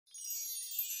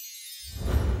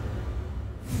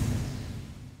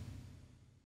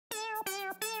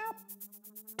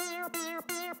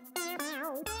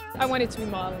I wanted to be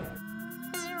model.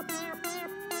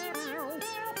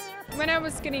 When I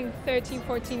was getting 13,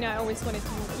 14, I always wanted to,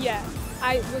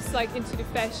 I was like into the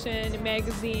fashion, and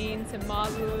magazines and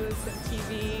models and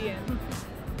TV, and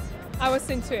I was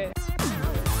into it.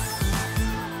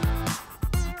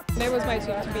 That was my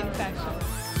dream, to be in fashion.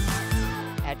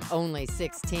 At only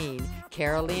 16,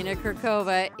 Karolina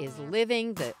Kurkova is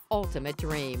living the ultimate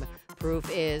dream. Proof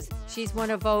is she's one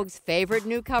of Vogue's favorite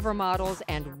new cover models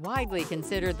and widely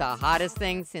considered the hottest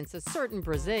thing since a certain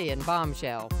Brazilian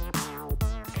bombshell.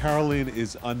 Karolina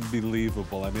is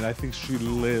unbelievable. I mean, I think she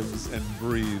lives and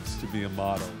breathes to be a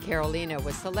model. Karolina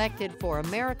was selected for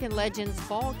American Legends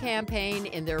fall campaign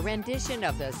in their rendition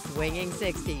of the swinging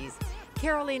 60s.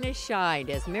 Karolina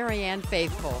shined as Marianne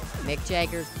Faithfull, Mick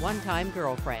Jagger's one-time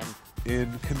girlfriend.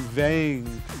 In conveying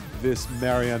this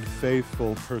Marianne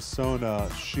Faithfull persona,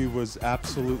 she was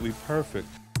absolutely perfect.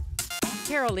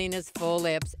 Karolina's full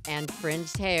lips and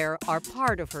fringed hair are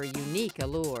part of her unique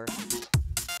allure.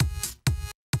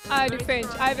 I do French.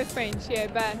 I have a French,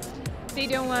 but they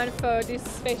don't want for this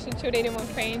fashion show, they don't want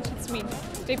French. It's me.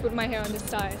 They put my hair on the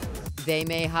side. They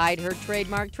may hide her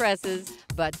trademark tresses,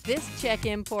 but this Czech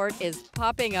import is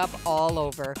popping up all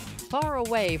over, far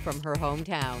away from her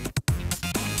hometown.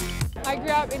 I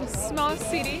grew up in a small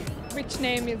city, which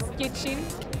name is Gitchin.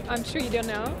 I'm sure you don't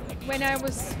know. When I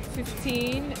was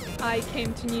 15, I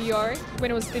came to New York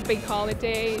when it was the big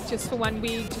holiday, just for 1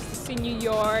 week, just to see New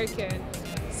York and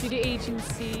see the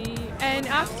agency. And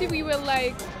after we were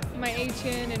like, my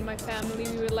agent and my family,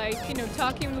 we were like,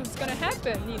 talking what's gonna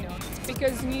happen,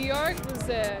 because New York was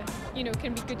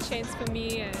can be a good chance for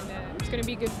me, and it's gonna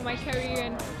be good for my career.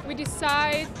 And we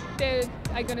decide that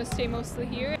I'm gonna stay mostly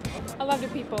here. I love the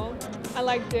people. I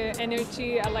like the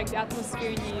energy. I like the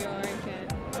atmosphere in New York,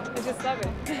 and I just love it.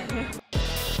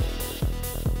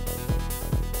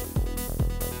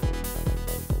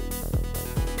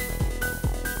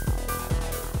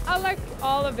 I like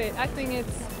all of it. I think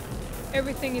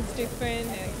everything is different,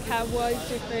 and cowboy is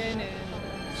different,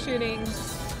 and shooting.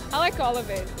 I like all of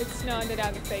it. It's not that I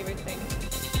have a favorite thing.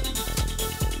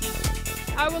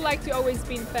 I would like to always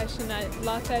be in fashion. I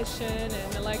love fashion,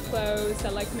 and I like clothes, I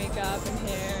like makeup and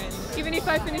hair. And even if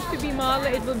I finish to be model,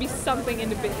 it will be something in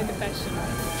the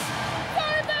fashion.